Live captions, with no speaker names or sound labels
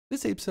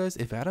This ape says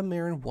if Adam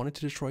Aaron wanted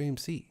to destroy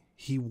AMC,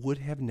 he would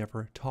have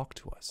never talked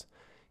to us.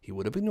 He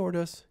would have ignored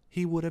us.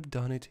 He would have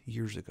done it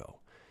years ago.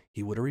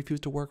 He would have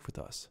refused to work with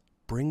us.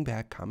 Bring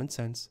back common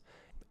sense.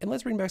 And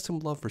let's bring back some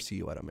love for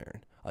CEO Adam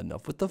Aaron.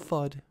 Enough with the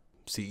FUD.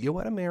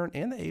 CEO Adam Aaron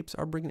and the apes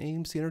are bringing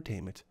AMC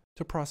Entertainment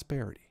to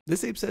prosperity.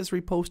 This ape says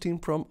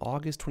reposting from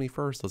August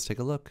 21st. Let's take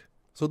a look.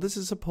 So this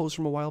is a post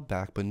from a while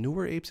back, but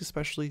newer apes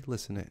especially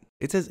listen in.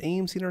 It says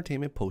AMC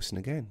Entertainment posting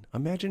again.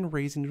 Imagine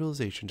raising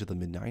utilization to the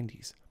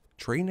mid-90s.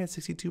 Trading at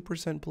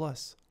 62%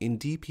 plus in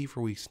DP for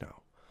weeks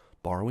now.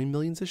 Borrowing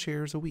millions of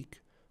shares a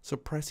week.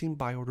 Suppressing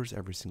buy orders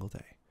every single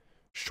day.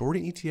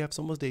 Shorting ETFs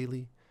almost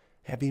daily.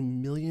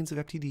 Having millions of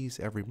FTDs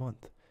every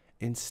month.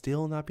 And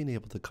still not being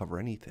able to cover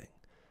anything.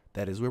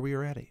 That is where we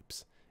are at,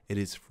 apes. It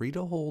is free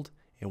to hold,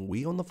 and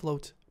we own the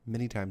float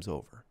many times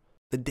over.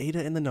 The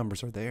data and the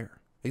numbers are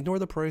there. Ignore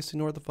the price,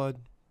 ignore the FUD.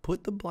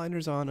 Put the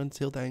blinders on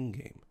until the end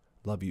game.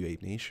 Love you,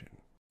 Ape Nation.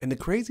 And the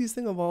craziest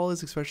thing of all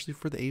is, especially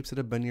for the apes that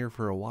have been here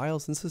for a while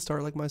since the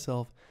start like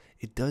myself,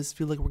 it does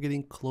feel like we're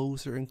getting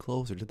closer and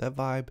closer to that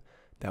vibe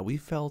that we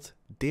felt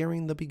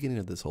during the beginning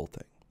of this whole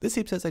thing. This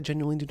ape says I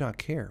genuinely do not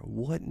care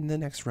what the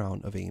next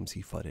round of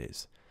AMC FUD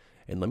is.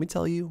 And let me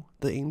tell you,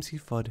 the AMC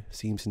FUD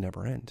seems to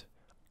never end.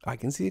 I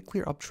can see a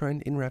clear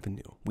uptrend in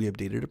revenue. We have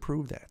data to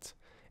prove that.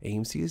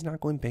 AMC is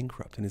not going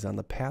bankrupt and is on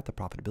the path to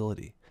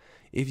profitability.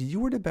 If you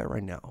were to bet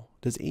right now,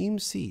 does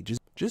AMC,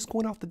 just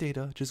going off the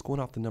data, just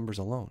going off the numbers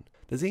alone,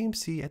 does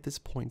AMC at this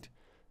point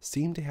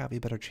seem to have a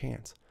better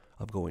chance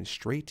of going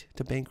straight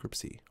to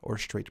bankruptcy or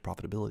straight to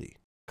profitability?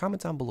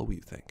 Comment down below what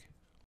you think.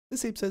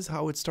 This ape says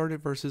how it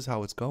started versus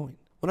how it's going.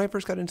 When I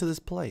first got into this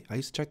play, I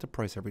used to check the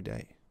price every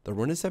day. The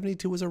run to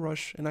 72 was a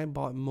rush and I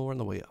bought more on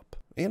the way up.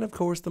 And of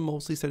course, the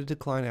mostly steady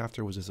decline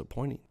after was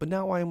disappointing. But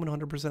now I am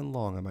 100%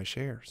 long on my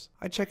shares.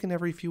 I check in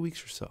every few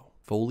weeks or so,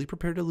 fully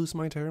prepared to lose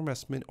my entire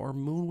investment or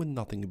moon with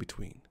nothing in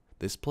between.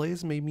 This play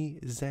has made me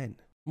zen,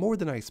 more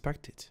than I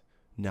expected.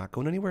 Not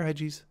going anywhere,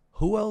 hedgies.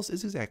 Who else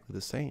is exactly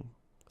the same?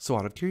 So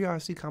out of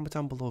curiosity, comment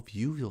down below if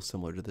you feel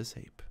similar to this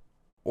ape.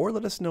 Or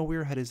let us know where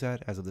your head is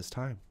at as of this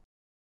time.